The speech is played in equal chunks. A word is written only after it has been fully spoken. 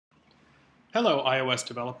Hello, iOS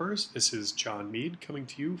developers. This is John Mead coming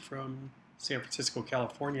to you from San Francisco,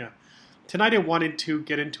 California. Tonight I wanted to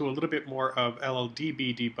get into a little bit more of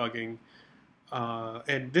lldb debugging,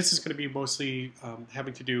 and this is going to be mostly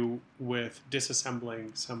having to do with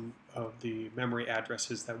disassembling some of the memory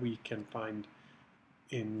addresses that we can find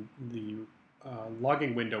in the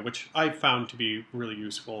logging window, which I found to be really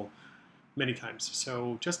useful many times.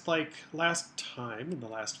 So just like last time in the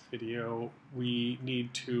last video, we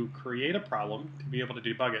need to create a problem to be able to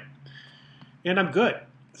debug it. And I'm good.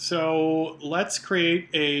 So let's create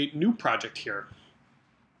a new project here.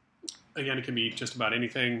 Again, it can be just about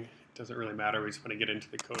anything. It doesn't really matter. We just want to get into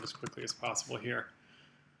the code as quickly as possible here.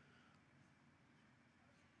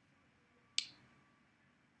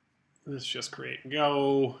 Let's just create and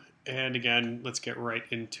go. And again, let's get right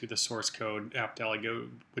into the source code. App.debugger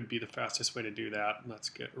would be the fastest way to do that. Let's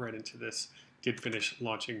get right into this. Did finish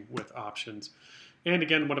launching with options. And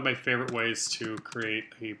again, one of my favorite ways to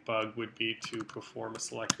create a bug would be to perform a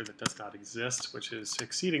selector that does not exist, which is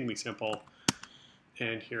exceedingly simple.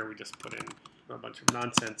 And here we just put in a bunch of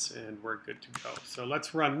nonsense and we're good to go. So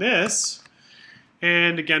let's run this.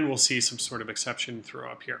 And again, we'll see some sort of exception throw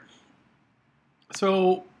up here.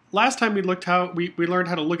 So last time we learned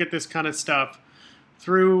how to look at this kind of stuff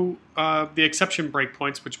through the exception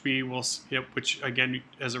breakpoints, which we will, which again,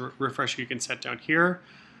 as a refresher, you can set down here.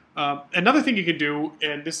 Another thing you can do,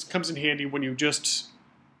 and this comes in handy when you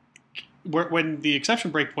when the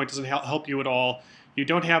exception breakpoint doesn't help you at all, you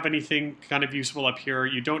don't have anything kind of useful up here,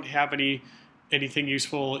 you don't have anything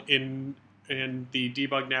useful in the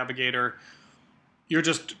debug navigator, you're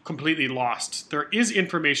just completely lost. There is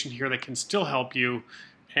information here that can still help you.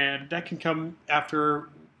 And that can come after,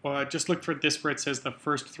 just look for this where it says the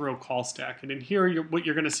first throw call stack. And in here, what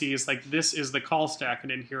you're going to see is like this is the call stack.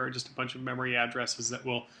 And in here are just a bunch of memory addresses that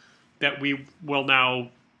we will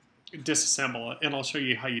now disassemble. And I'll show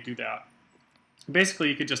you how you do that. Basically,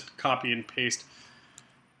 you could just copy and paste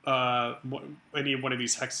any one of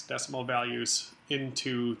these hexadecimal values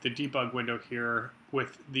into the debug window here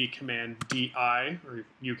with the command di, or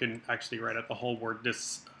you can actually write out the whole word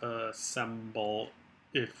disassemble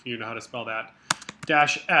if you know how to spell that,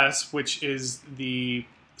 -s, which is the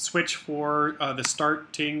switch for the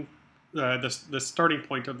starting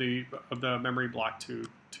point of the memory block to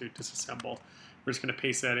disassemble. We're just going to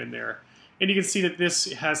paste that in there, and you can see that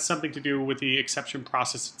this has something to do with the exception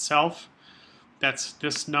process itself. That's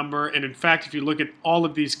this number, and in fact, if you look at all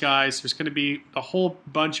of these guys, there's going to be a whole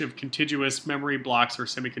bunch of contiguous memory blocks or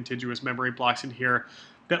semi-contiguous memory blocks in here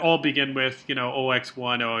that all begin with,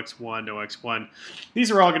 OX1, OX1, OX1.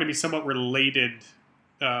 These are all going to be somewhat related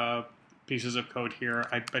pieces of code here.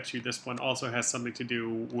 I bet you this one also has something to do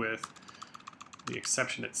with the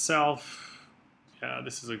exception itself.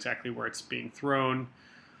 This is exactly where it's being thrown.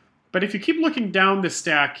 But if you keep looking down the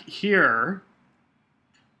stack here,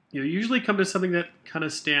 you usually come to something that kind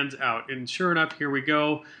of stands out. And sure enough, here we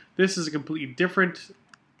go. This is a completely different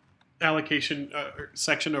allocation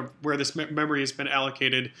section of where this memory has been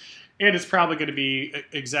allocated, and it's probably going to be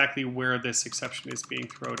exactly where this exception is being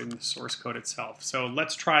thrown in the source code itself. So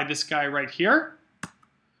let's try this guy right here.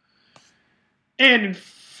 And in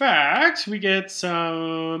fact, we get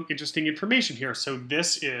some interesting information here. So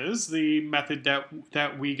this is the method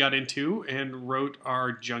that we got into and wrote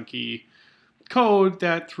our junky code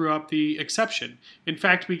that threw up the exception. In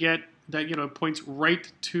fact, we get that points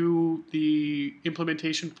right to the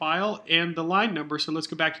implementation file and the line number. So let's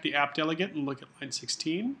go back to the app delegate and look at line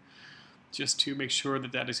 16 just to make sure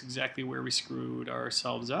that that is exactly where we screwed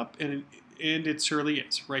ourselves up, and it surely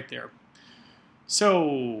is right there.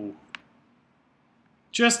 So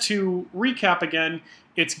just to recap again,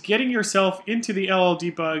 it's getting yourself into the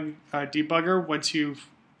lldb debugger once you've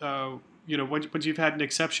once you've had an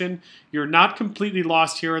exception. You're not completely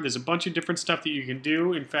lost here. There's a bunch of different stuff that you can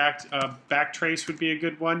do. In fact, backtrace would be a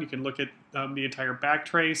good one. You can look at the entire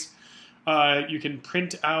backtrace. You can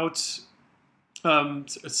print out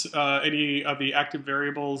any of the active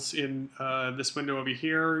variables in this window over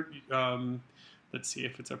here. Let's see,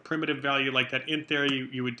 if it's a primitive value like that int there,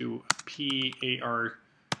 you would do PARTC,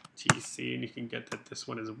 and you can get that this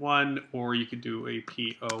one is 1, or you could do a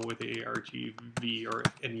PO with ARGV or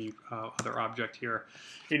any other object here,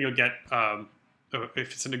 and you'll get,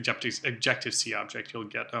 if it's an Objective-C object, you'll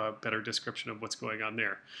get a better description of what's going on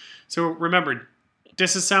there. So remember,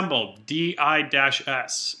 disassemble,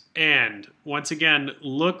 DI-S, and once again,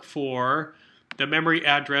 look for the memory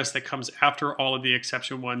address that comes after all of the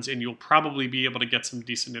exception ones, and you'll probably be able to get some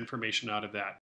decent information out of that.